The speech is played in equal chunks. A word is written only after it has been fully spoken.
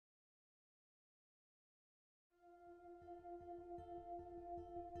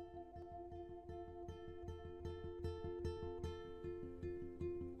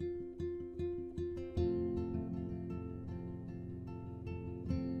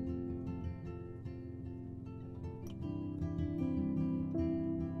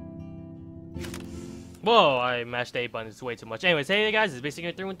Whoa, I mashed the A button, it's way too much. Anyways, hey guys, it's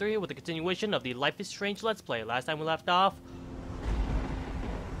basically 313 with the continuation of the Life is Strange Let's Play. Last time we left off...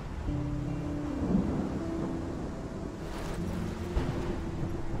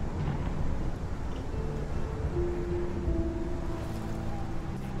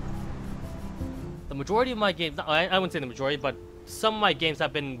 The majority of my games, I wouldn't say the majority, but some of my games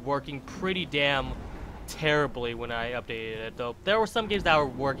have been working pretty damn terribly when I updated it, though. There were some games that were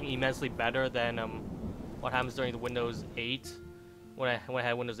working immensely better than, what happens during the Windows 8 when I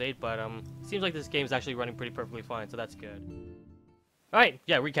had Windows 8, but it seems like this game is actually running pretty perfectly fine, so that's good. Alright,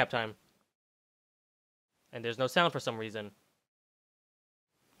 yeah, recap time. And there's no sound for some reason.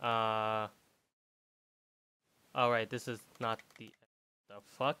 Alright, this is not the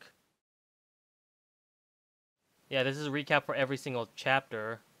fuck? Yeah, this is a recap for every single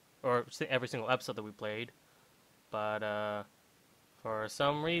chapter, or every single episode that we played. But, for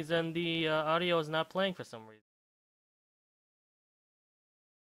some reason, the audio is not playing for some reason.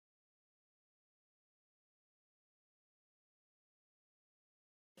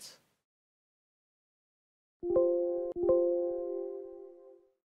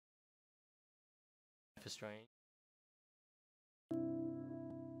 Life is Strange.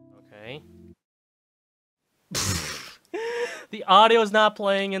 Okay. The audio is not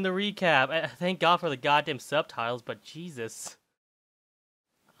playing in the recap. Thank God for the goddamn subtitles, but Jesus.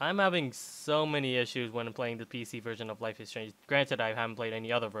 I'm having so many issues when playing the PC version of Life is Strange. Granted, I haven't played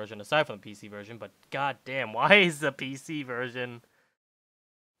any other version aside from the PC version, but goddamn, why is the PC version...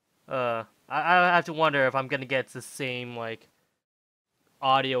 I have to wonder if I'm gonna get the same, like,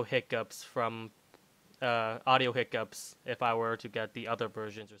 audio hiccups from... audio hiccups if I were to get the other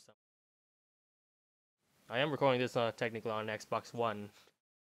versions or something. I am recording this technically on Xbox One.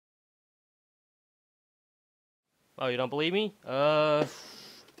 Oh, you don't believe me?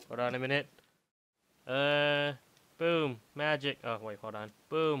 Hold on a minute. Boom, magic. Oh, wait, hold on.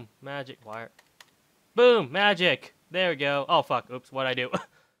 Boom, magic. Wire. Boom, magic. There we go. Oh, fuck. Oops, what'd I do?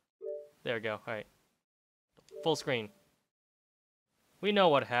 There we go. Alright. Full screen. We know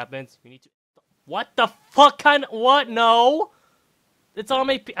what happens. We need to... What the fuck kind of... What? No! It's on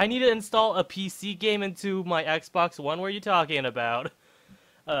my... I need to install a PC game into my Xbox One. What are you talking about?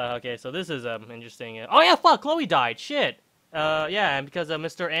 Okay, so this is, interesting. Oh, yeah, fuck! Chloe died! Shit! Yeah, and because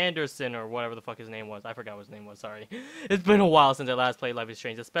Mr. Anderson, or whatever the fuck his name was. I forgot what his name was, sorry. It's been a while since I last played Life is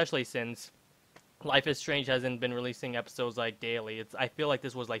Strange, especially since Life is Strange hasn't been releasing episodes, like, daily. I feel like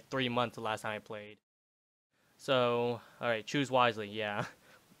this was, like, 3 months the last time I played. So, alright, choose wisely, yeah.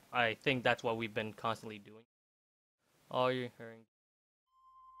 I think that's what we've been constantly doing. All you're hearing...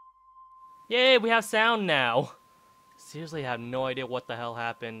 Yay, we have sound now! Seriously, I have no idea what the hell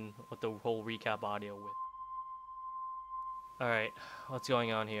happened with the whole recap audio with. Alright, what's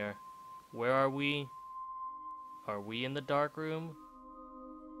going on here? Where are we? Are we in the dark room?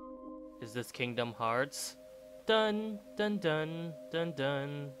 Is this Kingdom Hearts? Dun dun dun dun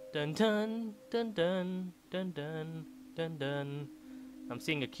dun dun dun dun dun dun dun dun dun. I'm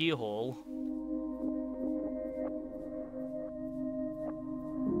seeing a keyhole.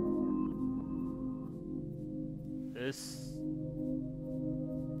 This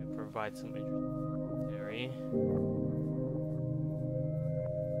could provide some interesting theory.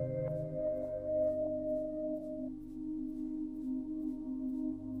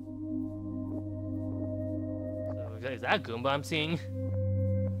 So is that Goomba I'm seeing?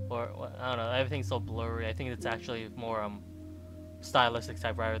 Or I don't know, everything's so blurry. I think it's actually more stylistic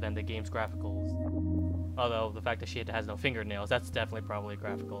type rather than the game's graphicals. Although the fact that she has no fingernails, that's definitely probably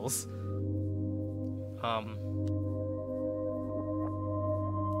graphicals.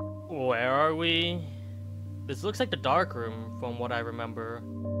 Where are we? This looks like the dark room from what I remember.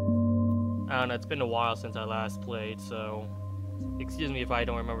 I don't know, it's been a while since I last played, so excuse me if I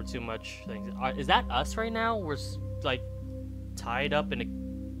don't remember too much things. Is that us right now? We're like tied up in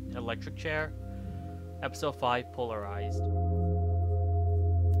an electric chair? Episode 5, Polarized.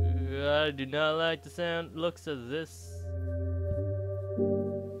 I do not like the looks of this.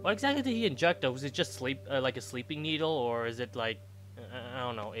 What exactly did he inject though? Was it just like a sleeping needle, or is it like, I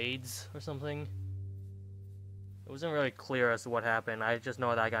don't know, AIDS or something? It wasn't really clear as to what happened. I just know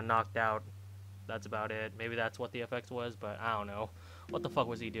that I got knocked out. That's about it. Maybe that's what the effect was, but I don't know. What the fuck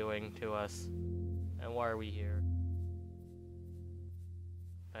was he doing to us? And why are we here?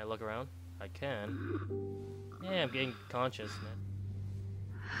 Can I look around? I can. Yeah, I'm getting conscious, man.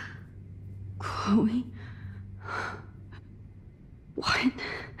 Chloe? What?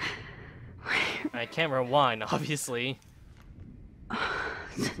 I can't rewind, obviously.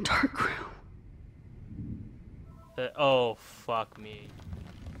 It's a dark room. Oh, fuck me.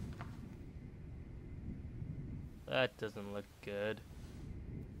 That doesn't look good.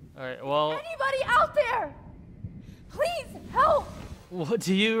 Alright, well... Anybody out there? Please help! What,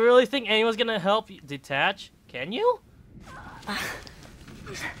 do you really think anyone's gonna help you detach? Can you?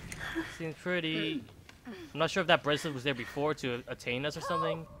 Seems pretty... I'm not sure if that bracelet was there before to attain us or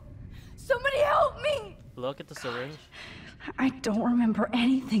something. Somebody help me! Look at the syringe. I don't remember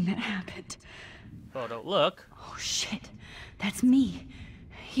anything that happened. Photo. Look. Oh shit. That's me.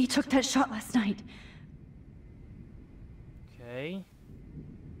 He took that shot last night. Okay.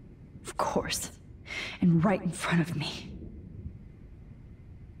 Of course. And right in front of me.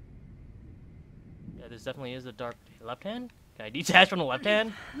 Yeah, this definitely is a dark left hand. Can I detach from the left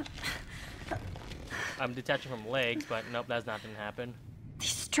hand? I'm detaching from legs, but nope, that's not gonna happen. These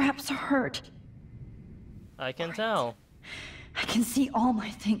straps hurt. I can tell. I can see all my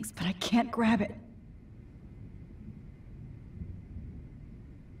things, but I can't grab it.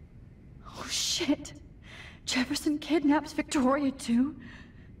 Oh shit. Jefferson kidnaps Victoria too.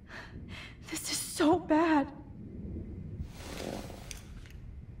 This is so bad.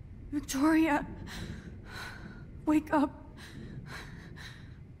 Victoria. Wake up.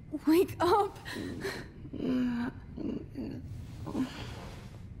 Wake up.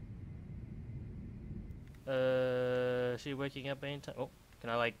 Is she waking up anytime? Oh, can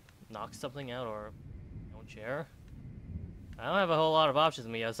I like knock something out or my own chair? I don't have a whole lot of options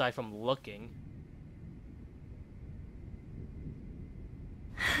with me aside from looking.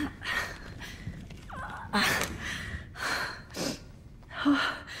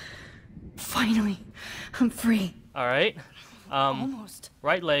 Finally, I'm free. All right. Almost.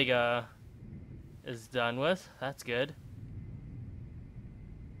 Right leg is done with. That's good.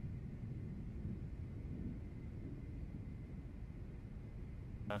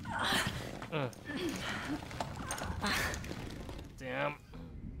 Damn.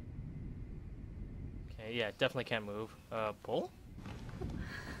 Okay, yeah, definitely can't move. Pull?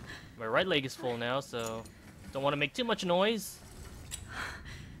 My right leg is full now, so don't want to make too much noise.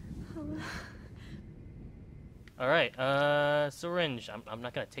 Alright, syringe. I'm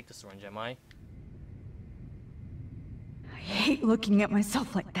not gonna take the syringe, am I? I hate looking at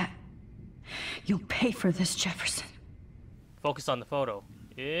myself like that. You'll pay for this, Jefferson. Focus on the photo.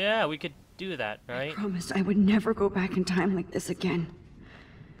 Yeah, we could do that, right? I promised I would never go back in time like this again.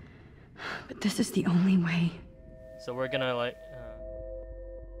 But this is the only way. So we're gonna like...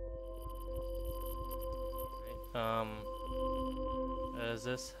 is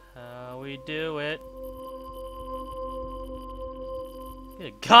this how we do it?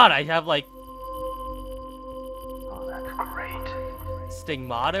 Good God, I have like... Oh, that's great.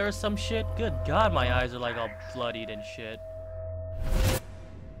 Stigmata or some shit? Good God, my eyes are like all bloodied and shit.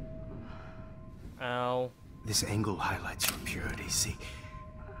 Ow. This angle highlights your purity. See,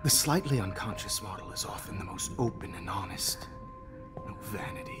 the slightly unconscious model is often the most open and honest. No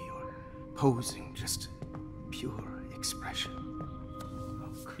vanity or posing, just pure expression. Oh,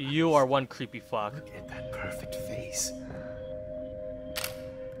 You are one creepy fuck. look at that perfect face.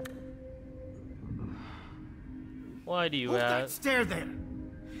 Why do you Hold that have... stare there.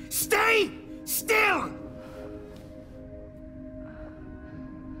 Stay still!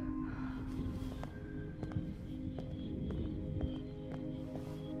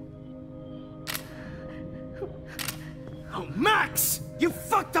 Oh, Max! You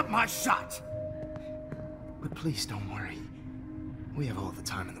fucked up my shot! But please don't worry. We have all the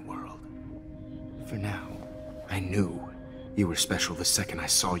time in the world. For now, I knew you were special the second I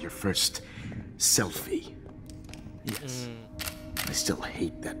saw your first selfie. Yes, I still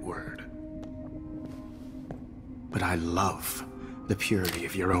hate that word. But I love the purity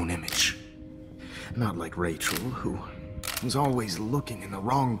of your own image. Not like Rachel, who was always looking in the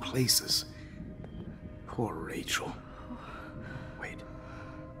wrong places. Poor Rachel. Wait.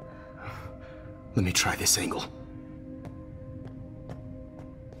 Let me try this angle.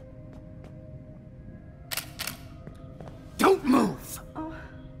 Don't move!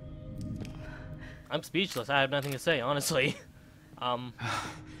 I'm speechless. I have nothing to say, honestly.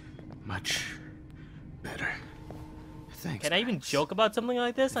 Much better. Thanks. Can I even Max. joke about something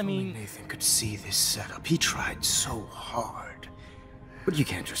like this? I If only mean... Nathan could see this setup. He tried so hard. But you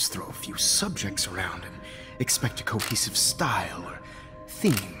can't just throw a few subjects around and expect a cohesive style or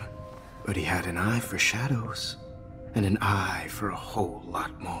theme. But he had an eye for shadows, and an eye for a whole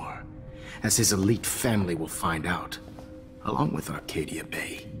lot more, as his elite family will find out, along with Arcadia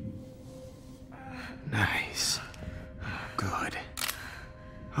Bay. Nice. Good.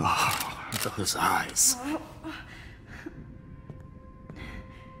 Oh, those eyes.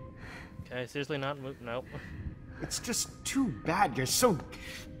 Okay, seriously not move. Nope. It's just too bad you're so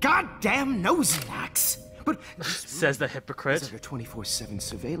goddamn nosy, Max. But Says the hypocrite. under 24/7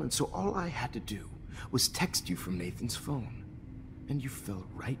 surveillance, so all I had to do was text you from Nathan's phone, and you fell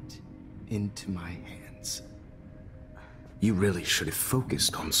right into my hands. You really should have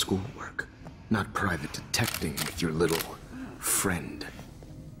focused on schoolwork, not private detecting with your little friend.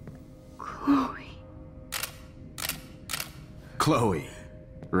 Chloe. Chloe.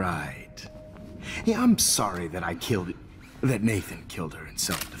 Right. Yeah, I'm sorry that that Nathan killed her in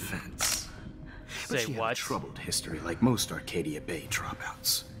self-defense. But Say she had a what? troubled history like most Arcadia Bay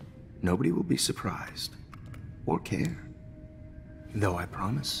dropouts. Nobody will be surprised or care. Though I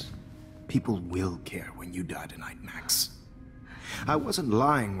promise, people will care when you die tonight, Max. I wasn't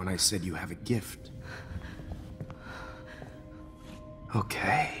lying when I said you have a gift.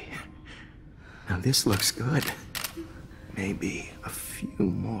 Okay. Now this looks good. Maybe a few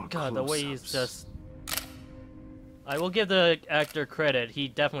more God, the way he's close-ups. just... I will give the actor credit. He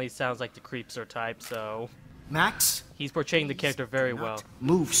definitely sounds like the Creepster type, so... Max? He's portraying the character very Not well.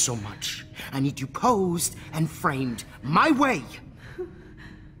 move so much. I need you posed and framed my way.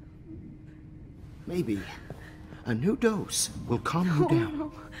 Maybe a new dose will calm you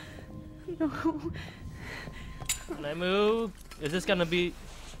down. No. Can I move? Is this gonna be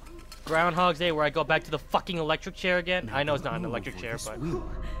Groundhog's Day where I go back to the fucking electric chair again? I know it's not an electric chair, This but... will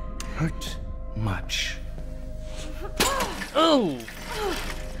hurt much. Oh!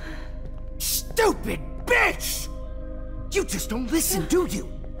 Stupid bitch! You just don't listen, do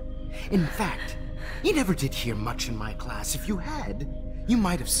you? In fact, you never did hear much in my class. If you had, you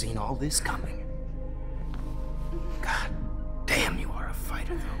might have seen all this coming. God damn, you are a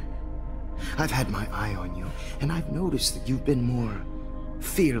fighter, though. I've had my eye on you, and I've noticed that you've been more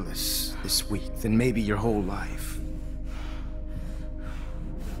fearless this week than maybe your whole life.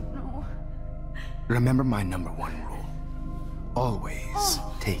 No. Remember my #1 rule. Always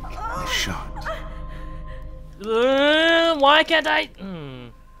take the shot. Why can't I?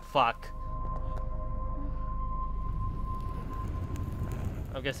 Fuck.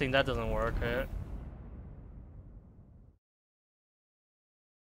 I'm guessing that doesn't work, right?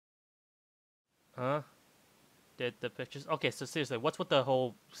 Huh? Did the pictures? Okay, so seriously, what's with the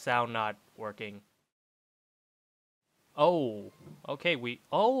whole sound not working? Oh, okay,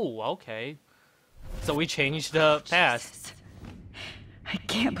 okay. So we changed the past. Jesus. I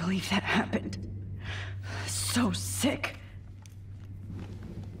can't believe that happened. So sick.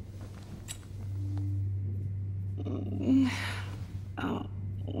 You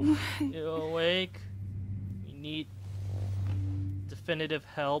awake? You need definitive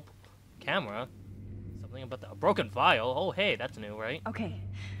help. Camera? Something about a broken file? Oh, hey, that's new, right? Okay.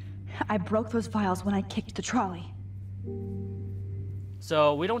 I broke those files when I kicked the trolley.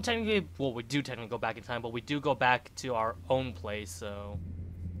 So we don't technically, well, we do technically go back in time, but we do go back to our own place, so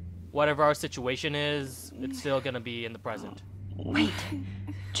whatever our situation is, it's still gonna be in the present. Wait.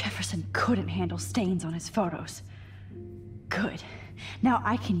 Jefferson couldn't handle stains on his photos. Good. Now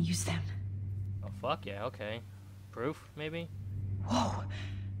I can use them. Oh, fuck yeah, okay. Proof, maybe? Whoa.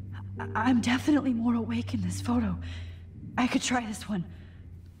 I'm definitely more awake in this photo. I could try this one.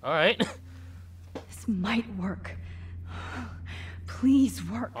 Alright. This might work. Please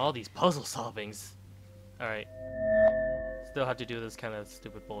work. All these puzzle solvings. Alright. Still have to do this kind of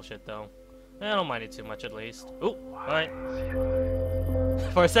stupid bullshit, though. I don't mind it too much, at least. Ooh, alright.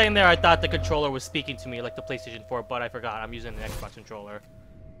 For a second there, I thought the controller was speaking to me like the PlayStation 4, but I forgot. I'm using the Xbox controller.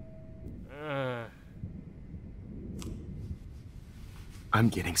 I'm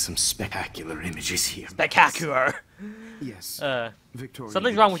getting some spectacular images here. Spectacular! Yes. Victoria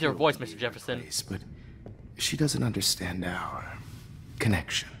Something's would wrong with your kill voice, to be Mr. in Jefferson. your place, but she doesn't understand our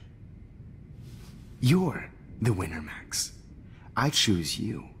connection. You're the winner, Max. I choose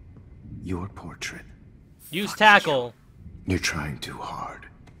you. Your portrait. Use tackle. You're trying too hard.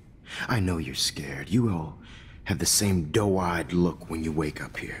 I know you're scared. You all have the same doe-eyed look when you wake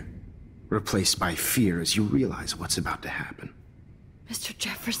up here. Replaced by fear as you realize what's about to happen. Mr.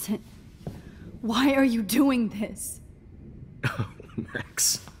 Jefferson, why are you doing this? Oh,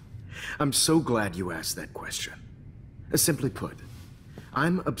 Max. I'm so glad you asked that question. Simply put,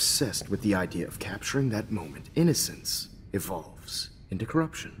 I'm obsessed with the idea of capturing that moment innocence evolves into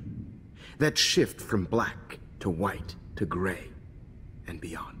corruption. That shift from black to white to gray and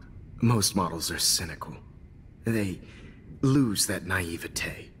beyond. Most models are cynical. They lose that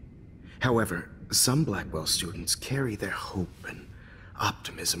naivete. However, some Blackwell students carry their hope and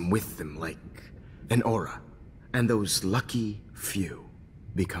optimism with them like an aura, and those lucky few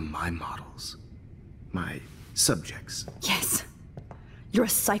become my models, my subjects. Yes. You're a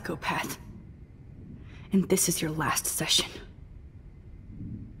psychopath. And this is your last session.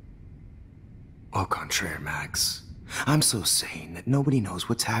 Au contraire, Max. I'm so sane that nobody knows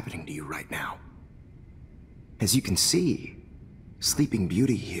what's happening to you right now. As you can see, Sleeping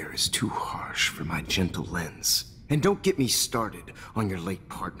Beauty here is too harsh for my gentle lens. And don't get me started on your late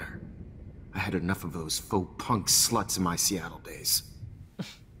partner. I had enough of those faux punk sluts in my Seattle days.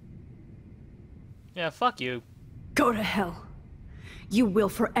 Yeah, fuck you. Go to hell. You will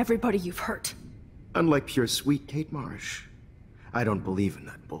for everybody you've hurt. Unlike pure sweet Kate Marsh, I don't believe in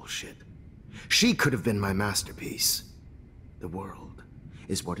that bullshit. She could have been my masterpiece. The world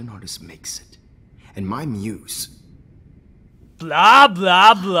is what an artist makes it. And my muse... Blah,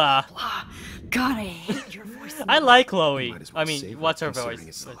 blah, blah. God, I hate your voice. I like Chloe. Might as well I mean, save what's her her considering voice?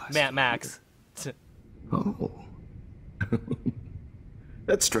 it's the last Max. Oh.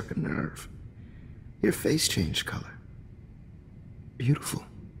 That struck a nerve. Your face changed color. Beautiful.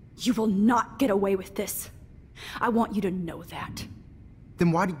 You will not get away with this. I want you to know that.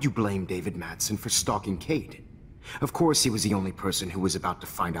 Then why did you blame David Madsen for stalking Kate? Of course he was the only person who was about to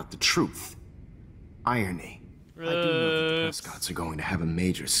find out the truth. Irony. I do know that the Prescotts are going to have a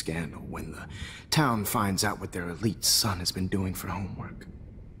major scandal when the town finds out what their elite son has been doing for homework.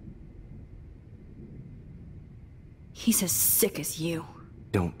 He's as sick as you.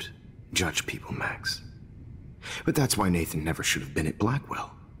 Don't judge people, Max. But that's why Nathan never should have been at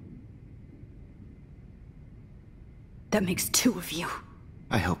Blackwell. That makes two of you.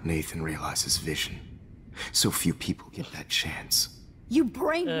 I helped Nathan realize his vision. So few people get that chance. You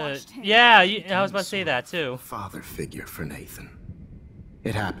brainwashed him. Yeah, I was about to say that too. Father figure for Nathan.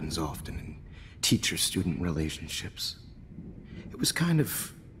 It happens often in teacher-student relationships. It was kind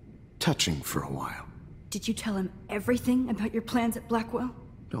of touching for a while. Did you tell him everything about your plans at Blackwell?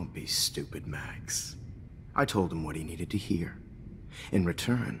 Don't be stupid, Max. I told him what he needed to hear. In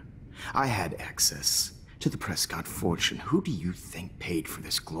return, I had access to the Prescott fortune. Who do you think paid for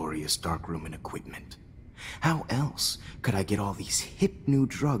this glorious darkroom and equipment? How else could I get all these hip new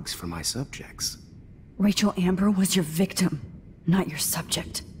drugs for my subjects? Rachel Amber was your victim, not your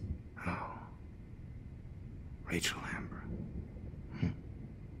subject. Oh. Rachel Amber.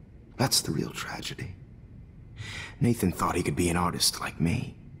 That's the real tragedy. Nathan thought he could be an artist like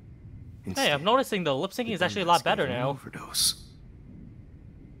me. Instead, Hey, I'm noticing the lip syncing is actually a lot better now. Overdose.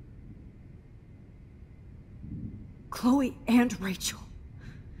 Chloe and Rachel.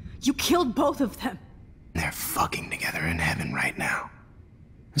 You killed both of them. They're fucking together in heaven right now.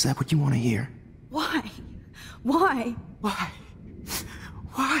 Is that what you want to hear? Why? Why? Why?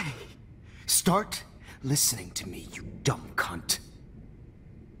 Why? Start listening to me, you dumb cunt.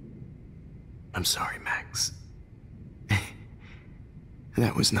 I'm sorry, Max.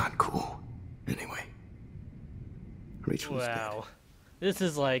 That was not cool. Anyway. Rachel was dead. Wow. This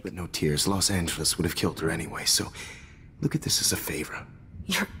is like... But no tears. Los Angeles would have killed her anyway, so look at this as a favor.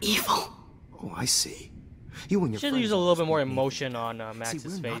 You're evil. Oh, I see. You and your Should friends use a little bit more must be emotion on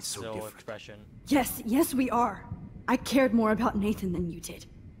Max's we're not face, so so different. expression. Yes, we are. I cared more about Nathan than you did.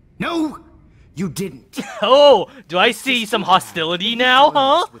 No! You didn't. Oh! Do I see some hostility now,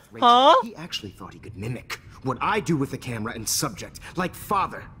 huh? With Rachel, Huh? He actually thought he could mimic what I do with the camera and subject, like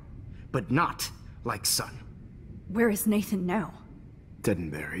father, but not like son. Where is Nathan now? Dead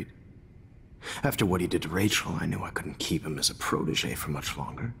and buried. After what he did to Rachel, I knew I couldn't keep him as a protege for much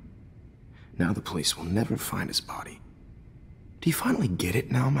longer. Now the police will never find his body. Do you finally get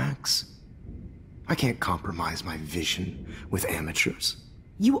it now, Max? I can't compromise my vision with amateurs.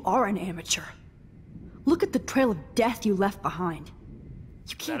 You are an amateur. Look at the trail of death you left behind.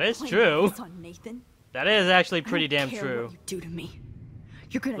 You can't That is blame true. this on Nathan. That is actually I pretty don't damn care true. What you do to me.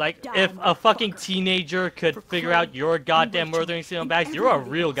 You're gonna Like, die, if a fucking motherfucker. teenager could For figure out Chloe your goddamn and Rachel murdering serial and bags, you're a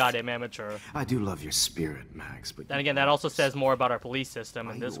everybody real else. goddamn amateur. I do love your spirit, Max, but Then again, that also says more about our police system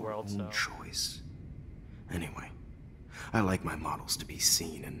in by this your world, own so... choice. Anyway, I like my models to be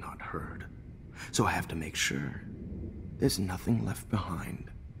seen and not heard, so I have to make sure there's nothing left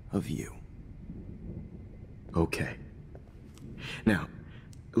behind of you. Okay. Now,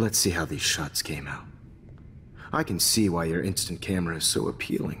 let's see how these shots came out. I can see why your instant camera is so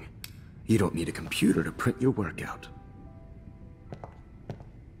appealing. You don't need a computer to print your work out.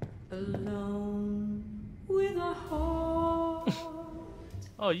 Alone with a heart.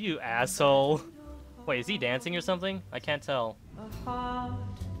 Oh, you asshole. Wait, is he dancing or something? I can't tell. A heart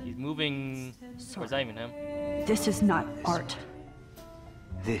He's moving... Or is that even him? This is not art.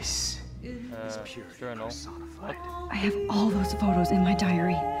 This is pure Journal. personified. I have all those photos in my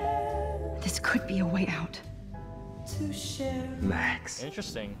diary. This could be a way out. to share. Max.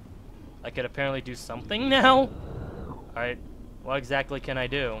 Interesting. I could apparently do something now? Alright, what exactly can I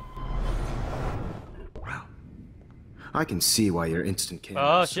do? Well, I can see why your instant camera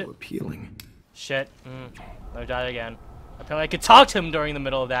Oh, is so shit. appealing. Shit. I died again. Apparently I could talk to him during the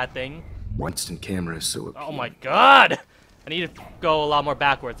middle of that thing. Instant camera is so appealing. Oh my god! I need to go a lot more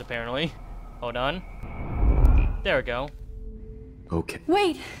backwards, apparently. Hold on. There we go. Okay.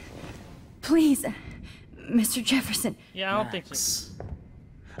 Wait! Please, Mr. Jefferson. Yeah, I don't think so. Max,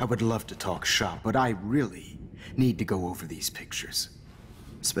 I would love to talk shop, but I really need to go over these pictures.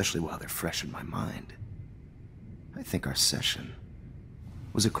 Especially while they're fresh in my mind. I think our session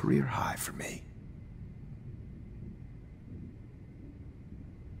was a career high for me.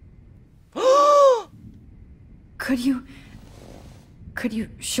 Could you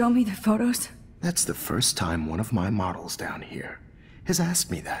show me the photos? That's the first time one of my models down here has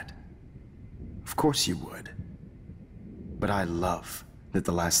asked me that. Of course you would. But I love that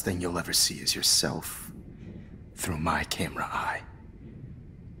the last thing you'll ever see is yourself through my camera eye.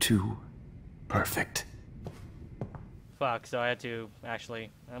 Too perfect. Fuck, so I had to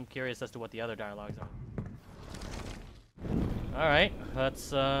actually. I'm curious as to what the other dialogues are. Alright,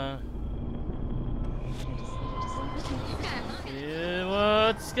 let's yeah,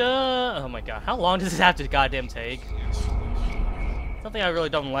 let's go. Oh my god, how long does this have to goddamn take? Something I really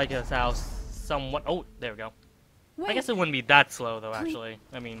don't like is how somewhat. Oh, there we go. I guess it wouldn't be that slow though, actually.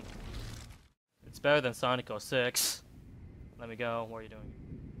 I mean, it's better than Sonic 06. Let me go. What are you doing?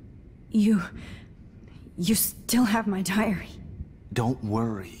 You still have my diary. Don't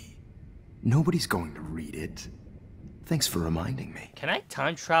worry. Nobody's going to read it. Thanks for reminding me. Can I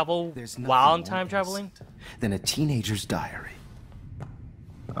time travel There's while I'm nothing time more traveling? innocent than a teenager's diary.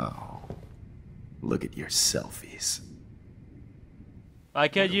 Oh, look at your selfies. I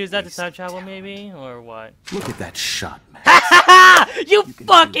could What a use that to waste time of travel, talent. maybe, or what? Look at that shot, man. You can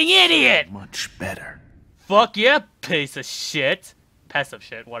fucking do idiot! Much better. Fuck yeah, piece of shit. Piece of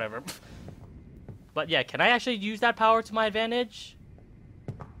shit, whatever. But yeah, can I actually use that power to my advantage?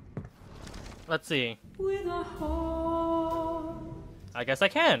 Let's see. With a heart. I guess I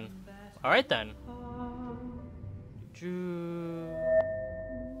can. Alright then.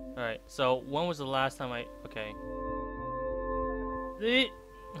 Alright, so when was the last time okay.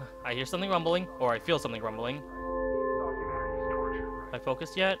 I hear something rumbling, or I feel something rumbling. Am I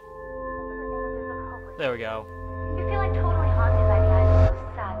focused yet? There we go. You feel like totally haunted by the eyes of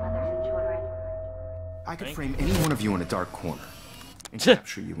those sad mothers and children. I could Thank frame any one of you in a dark corner and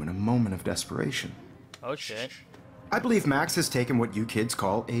capture you in a moment of desperation. Oh shit. I believe Max has taken what you kids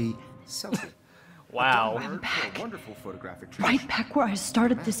call a selfie. Wow. A wonderful photographic Right tradition. back where I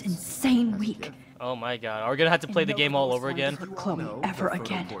started this insane week. Oh my god. Are we gonna have to play the game all over again? For Chloe No, ever the photo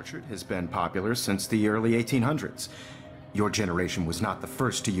again. portrait has been popular since the early 1800s. Your generation was not the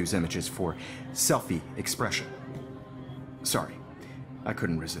first to use images for selfie expression. Sorry, I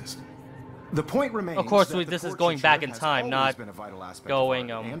couldn't resist. The point remains. Of course, that the this is going back in portraiture time, has not always been a vital aspect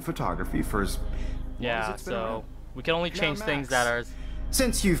going, of art and photography for as long as Yeah, it's been so around. we can only Now, change things that Max, are.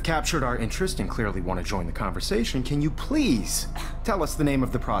 Since you've captured our interest and clearly want to join the conversation, can you please tell us the name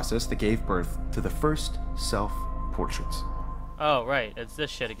of the process that gave birth to the first self-portraits? Oh, right. It's this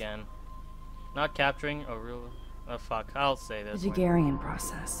shit again. Not capturing a real. Oh, fuck. I'll say this. The one. Daguerrean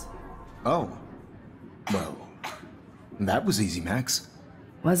process. Oh. Well, that was easy, Max.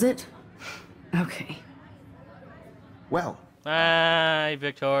 Was it? Okay. Well, Hi,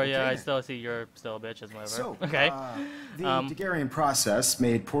 Victoria. Okay, I then. still see you're still a bitch as whatever. so, Okay. the Daguerrean process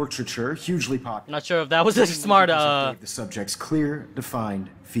made portraiture hugely popular. Not sure if that was a smart, Because it gave the subject's clear,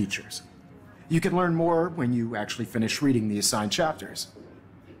 defined features. You can learn more when you actually finish reading the assigned chapters.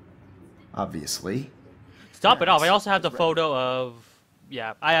 Obviously. Stop it off. I also have the photo of.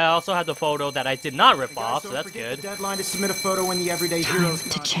 Yeah, I also have the photo that I did not rip off, so that's good. The deadline to submit a photo in the Everyday Heroes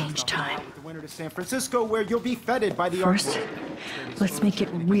to change time. with the winner to San Francisco, where you'll be feted by the First, art- let's make it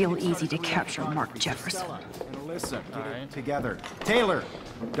real easy to capture Mark Jefferson. Stella and Alyssa, get it Alright. together. Taylor,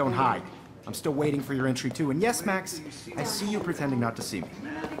 don't hide. I'm still waiting for your entry too. And yes, Max, I see you pretending not to see me.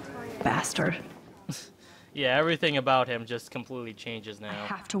 Bastard. Yeah, everything about him just completely changes I now.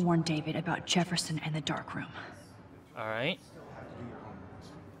 have to warn David about Jefferson and the dark room. Alright.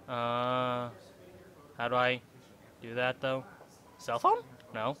 How do I do that though? Cell phone?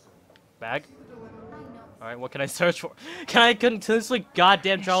 No. Bag? Alright, what can I search for? Can I continuously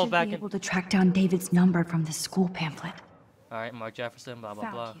goddamn I travel should back be in? able to track down David's number from the school pamphlet. Alright, Mark Jefferson, blah blah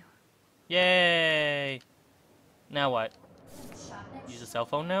Found blah. you. Yay! Now what? Use a cell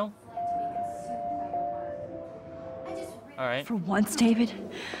phone now? Alright. For once, David,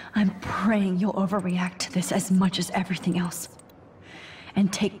 I'm praying you'll overreact to this as much as everything else.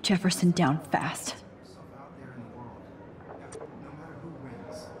 And take Jefferson down fast. Out there in the world. No matter who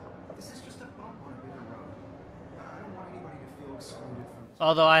wins, this is just a bump on a bigger road. I don't want anybody to feel excluded from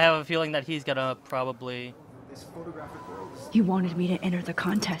Although I have a feeling that he's gonna probably... this photographic world. You wanted me to enter the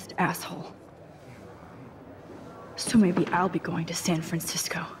contest, asshole. So maybe I'll be going to San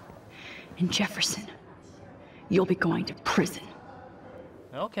Francisco. And Jefferson, you'll be going to prison.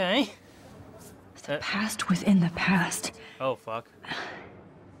 Okay. The past within the past. Oh, fuck.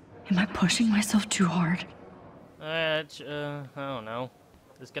 Am I pushing myself too hard? I don't know.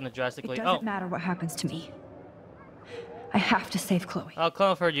 It's gonna It drastically... doesn't matter what happens to me. I have to save Chloe. Oh,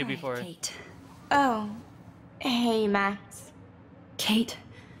 Clone heard you before. Kate. Oh. Hey, Max. Kate,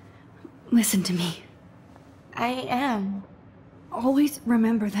 listen to me. I am. Always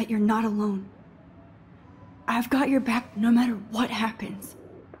remember that you're not alone. I've got your back no matter what happens.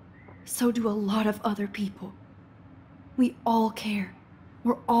 So do a lot of other people. We all care.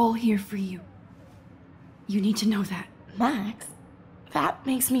 We're all here for you. You need to know that. Max, that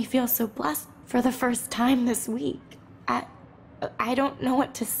makes me feel so blessed for the first time this week. I don't know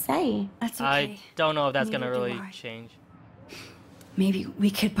what to say. That's okay. I don't know if that's gonna Neither do really I. change. Maybe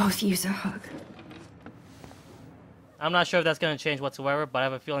we could both use a hug. I'm not sure if that's gonna change whatsoever, but I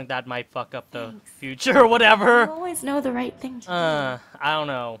have a feeling that might fuck up the Thanks. future or You whatever. always know the right thing to do. I don't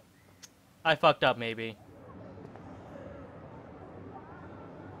know. I fucked up, maybe.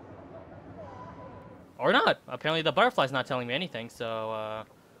 Or not. Apparently the butterfly's not telling me anything, so,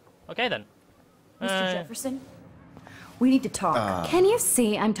 okay then. Mr. Jefferson, we need to talk. Can you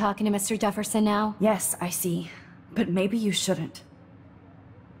see I'm talking to Mr. Jefferson now? Yes, I see. But maybe you shouldn't.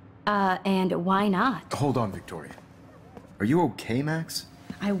 And why not? Hold on, Victoria. Are you okay, Max?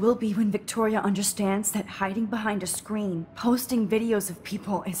 I will be when Victoria understands that hiding behind a screen, posting videos of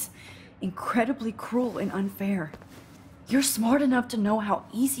people is incredibly cruel and unfair. You're smart enough to know how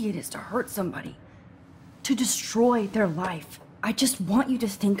easy it is to hurt somebody, to destroy their life. I just want you to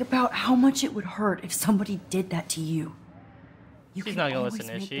think about how much it would hurt if somebody did that to you. You She's can not gonna always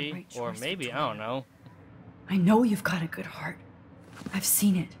listen, is make the she? right Or choice, maybe, I Victoria. don't know. I know you've got a good heart. I've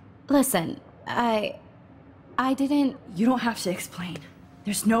seen it. Listen, I didn't... You don't have to explain.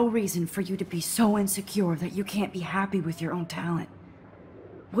 There's no reason for you to be so insecure that you can't be happy with your own talent.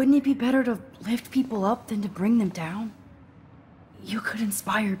 Wouldn't it be better to lift people up than to bring them down? You could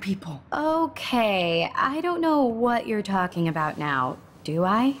inspire people. Okay, I don't know what you're talking about now. Do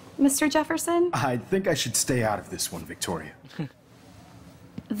I, Mr. Jefferson? I think I should stay out of this one, Victoria.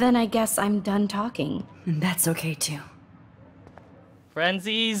 Then I guess I'm done talking. And that's okay too.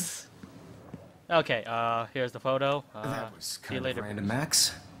 Frenzies! Okay, here's the photo. That was see you kind of later. random,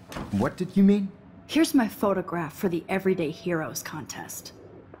 Max. What did you mean? Here's my photograph for the Everyday Heroes contest.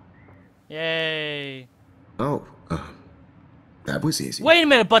 Yay! Oh, that was easy. Wait a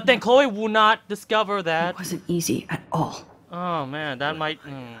minute, but then Chloe will not discover that. It wasn't easy at all. Oh man, that might...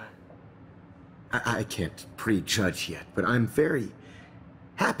 I can't prejudge yet, but I'm very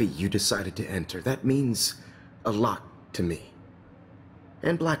happy you decided to enter. That means a lot to me.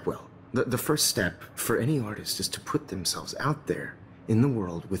 And Blackwell. The first step for any artist is to put themselves out there in the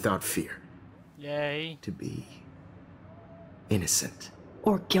world without fear. Yay. To be innocent.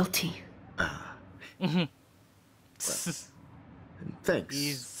 Or guilty. And thanks.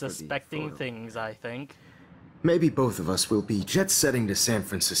 He's for the suspecting photo. things, I think. Maybe both of us will be jet-setting to San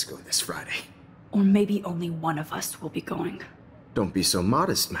Francisco this Friday. Or maybe only one of us will be going. Don't be so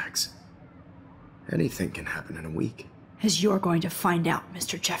modest, Max. Anything can happen in a week. As you're going to find out,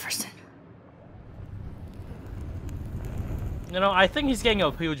 Mr. Jefferson. You know, I think he's getting a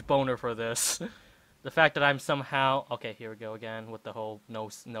huge boner for this. The fact that I'm somehow... Okay, here we go again with the whole no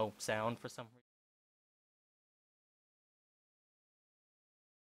sound for some reason.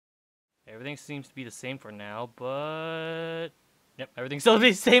 Everything seems to be the same for now, but... Yep, everything's still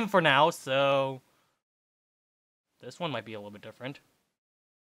the same for now, so... This one might be a little bit different.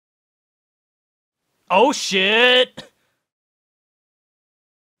 Oh shit!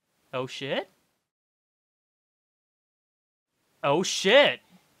 Oh shit? Oh shit!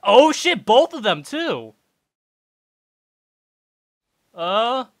 Oh shit, both of them too!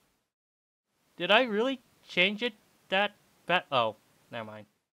 Did I really change it that bad? Oh, never mind.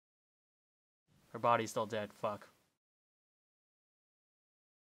 Her body's still dead, fuck.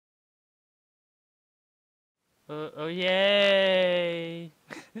 Oh yay!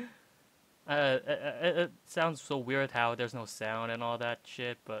 It sounds so weird how there's no sound and all that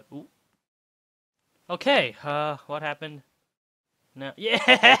shit, but ooh. Okay, what happened? No,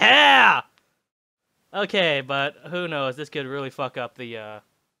 yeah! Okay, but who knows? This could really fuck up the,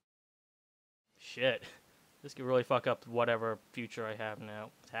 shit. This could really fuck up whatever future I have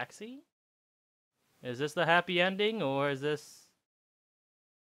now. Taxi? Is this the happy ending, or is this...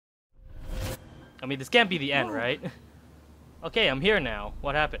 I mean, this can't be the end, right? Okay, I'm here now.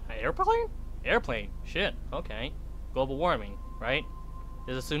 What happened? An airplane? Airplane. Shit. Okay. Global warming, right?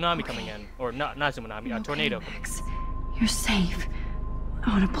 There's a tsunami coming in. Or not tsunami, a tornado. Max, you're safe.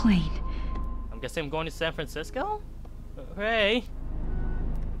 On a plane. I'm guessing I'm going to San Francisco? Hooray.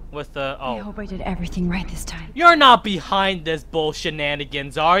 With the... I hope I did everything right this time. You're not behind this bull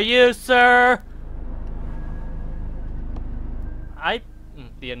shenanigans, are you, sir?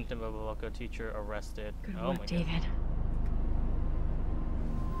 The local teacher arrested. Good oh work, my David. God.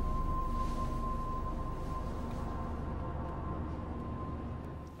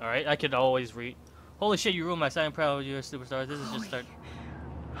 Alright, I could always read. Holy shit, you ruined my sign. Proud of you, superstar. This is just start.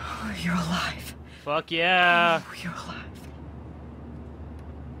 Oh, you're alive. Fuck yeah. Oh, you're alive.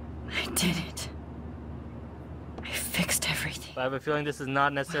 I did it. I fixed everything. But I have a feeling this is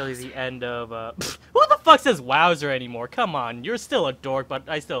not necessarily the end of, Who the fuck says Wowzer anymore? Come on, you're still a dork, but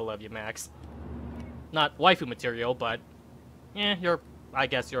I still love you, Max. Not waifu material, but... Yeah, I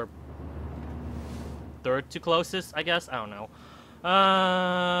guess you're... third to closest, I guess? I don't know.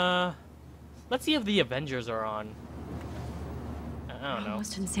 Let's see if the Avengers are on. I don't know.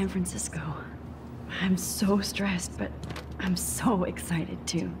 Almost in San Francisco. I'm so stressed, but I'm so excited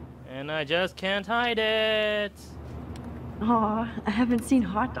too. And I just can't hide it. Aw, I haven't seen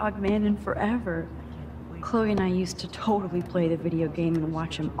Hot Dog Man in forever. Chloe and I used to totally play the video game and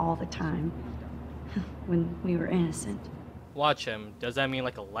watch him all the time. When we were innocent. Watch him. Does that mean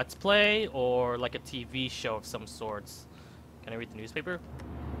like a Let's Play or like a TV show of some sorts? Can I read the newspaper?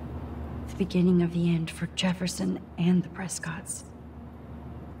 The beginning of the end for Jefferson and the Prescotts.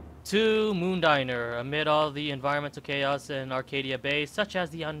 To Moon Diner, amid all the environmental chaos in Arcadia Bay, such as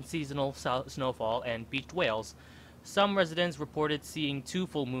the unseasonal snowfall and beached whales, some residents reported seeing 2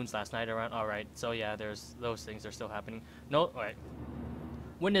 full moons last night around. Alright, so yeah, there's those things are still happening. No, alright.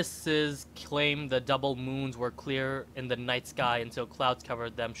 Witnesses claim the double moons were clear in the night sky until clouds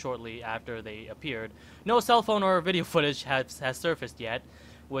covered them shortly after they appeared. No cell phone or video footage has surfaced yet,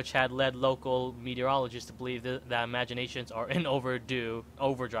 which had led local meteorologists to believe that imaginations are in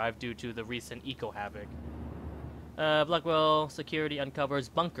overdrive due to the recent eco-havoc. Blackwell Security uncovers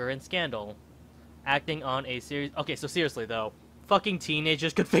bunker and scandal. Acting on a series... Okay, so seriously though, fucking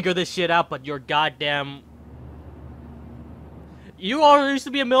teenagers could figure this shit out, but you're goddamn... You all used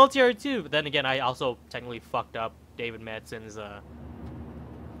to be a military too, but then again, I also technically fucked up David Madsen's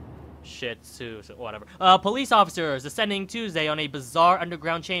shit too, so whatever. Police officers ascending Tuesday on a bizarre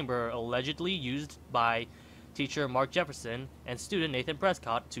underground chamber allegedly used by teacher Mark Jefferson and student Nathan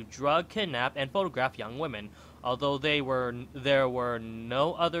Prescott to drug, kidnap, and photograph young women. Although there were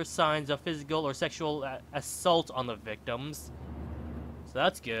no other signs of physical or sexual assault on the victims. So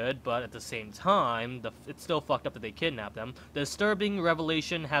that's good, but at the same time, it's still fucked up that they kidnapped them. The disturbing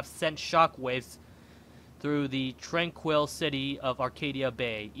revelation have sent shockwaves through the tranquil city of Arcadia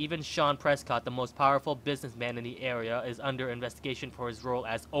Bay. Even Sean Prescott, the most powerful businessman in the area, is under investigation for his role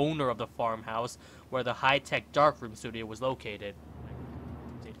as owner of the farmhouse where the high-tech darkroom studio was located.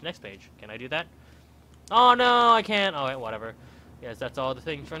 Next page. Can I do that? Oh no, I can't. Oh wait, whatever. Yes, that's all the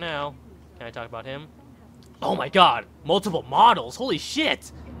things for now. Can I talk about him? Oh my god! Multiple models! Holy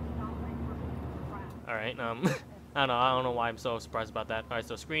shit! Alright, I don't know why I'm so surprised about that. Alright,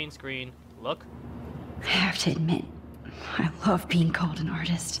 so screen, look. I have to admit, I love being called an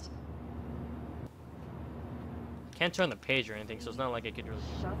artist. Can't turn the page or anything, so it's not like I could really...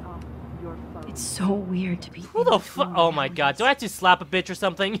 Shut off your phone. It's so weird to be... Who the fuck? Oh my god, do I have to slap a bitch or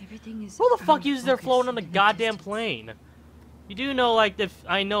something? Everything is Who the fuck out uses of their focus phone on the in the goddamn distance. plane? You do know, like, if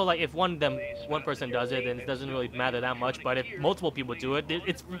one person does it, then it doesn't really matter that much, but if multiple people do it,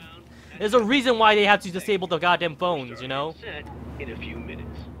 there's a reason why they have to disable the goddamn phones, you know? In a few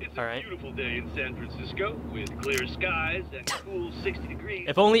minutes. It's All right. a beautiful day in San Francisco with clear skies and a cool 60 degrees.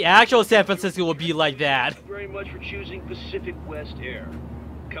 If only actual San Francisco would be like that. Thank you very much for choosing Pacific West Air.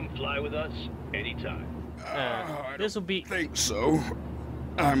 Come fly with us anytime. This will be... think so.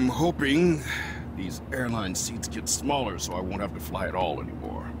 I'm hoping these airline seats get smaller so I won't have to fly at all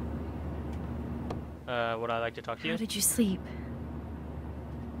anymore. Would I like to talk to you? How did you sleep?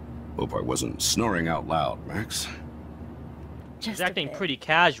 Hope I wasn't snoring out loud, Max. Just He's a acting bit. pretty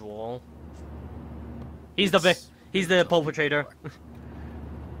casual. He's the perpetrator.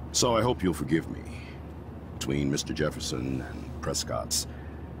 So I hope you'll forgive me. Between Mr. Jefferson and Prescott's,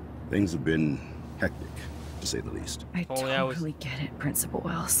 things have been hectic, to say the least. I Only I was- totally get it, Principal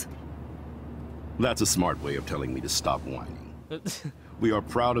Wells. That's a smart way of telling me to stop whining. We are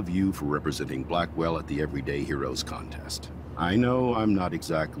proud of you for representing Blackwell at the Everyday Heroes contest. I know I'm not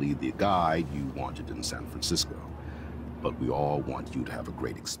exactly the guide you wanted in San Francisco, but we all want you to have a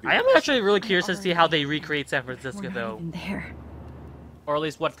great I experience. am actually really curious to see how they recreate San Francisco, We're not though. even there. Or at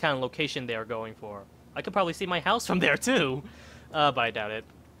least what kind of location they are going for. I could probably see my house from there, too. But I doubt it.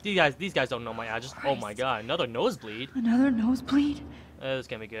 These guys don't know my address. Oh my god, another nosebleed. Another nosebleed? This is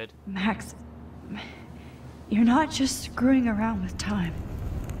gonna be good. Max, you're not just screwing around with time.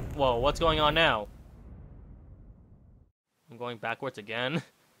 Whoa, what's going on now? I'm going backwards again.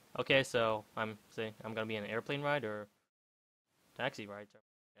 Okay, so I'm gonna be in an airplane ride or taxi ride.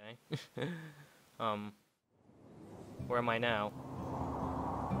 Okay. Where am I now?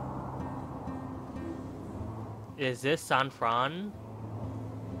 Is this San Fran?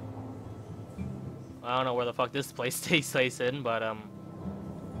 I don't know where the fuck this place takes place in, but I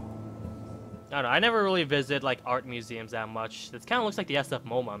don't know. I never really visit like art museums that much. This kind of looks like the SF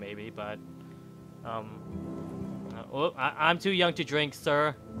MoMA maybe, but oh, I'm too young to drink,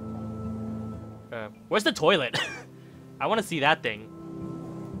 sir. Where's the toilet? I want to see that thing.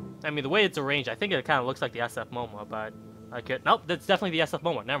 I mean, the way it's arranged, I think it kind of looks like the SF MoMA, but I could. Nope, that's definitely the SF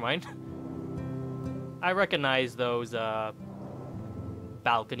MoMA. Never mind. I recognize those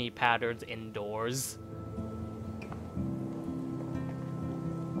balcony patterns indoors.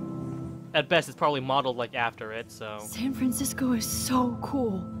 At best, it's probably modeled like after it, so. San Francisco is so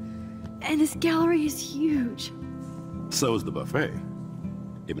cool. And this gallery is huge. So is the buffet.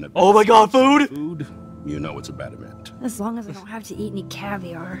 Even if Oh my god, food! Food, you know it's a bad event. As long as I don't have to eat any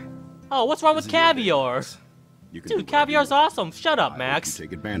caviar. Oh, what's wrong with caviar? You can Dude, do caviar's awesome. Shut up, I Max. hope you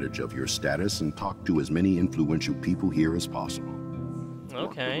take advantage of your status and talk to as many influential people here as possible.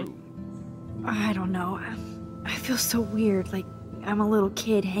 Okay. I don't know. I feel so weird, like I'm a little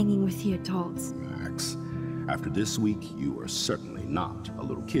kid hanging with the adults. Max, after this week, you are certainly not a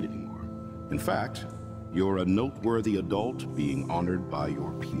little kid anymore. In fact, you're a noteworthy adult being honored by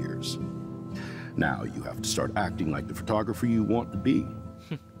your peers. Now you have to start acting like the photographer you want to be.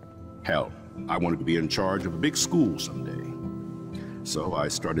 Hell, I wanted to be in charge of a big school someday. So I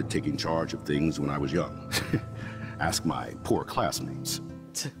started taking charge of things when I was young. Ask my poor classmates.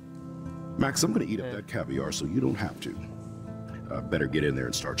 Max, I'm gonna eat up that caviar so you don't have to. Better get in there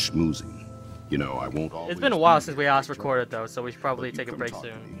and start schmoozing. You know, I won't always... It's been a while since we last recorded, though, so we should probably take a break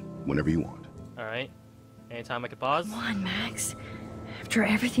soon. Whenever you want. Alright. Anytime I can pause? Come on, Max. After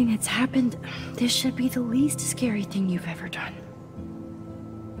everything that's happened, this should be the least scary thing you've ever done.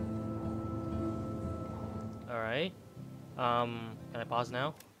 Alright. Can I pause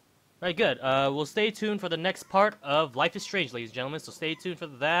now? Alright, good. We'll stay tuned for the next part of Life is Strange, ladies and gentlemen, so stay tuned for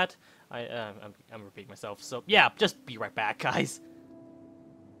that. I'm repeating myself, so yeah, just be right back, guys.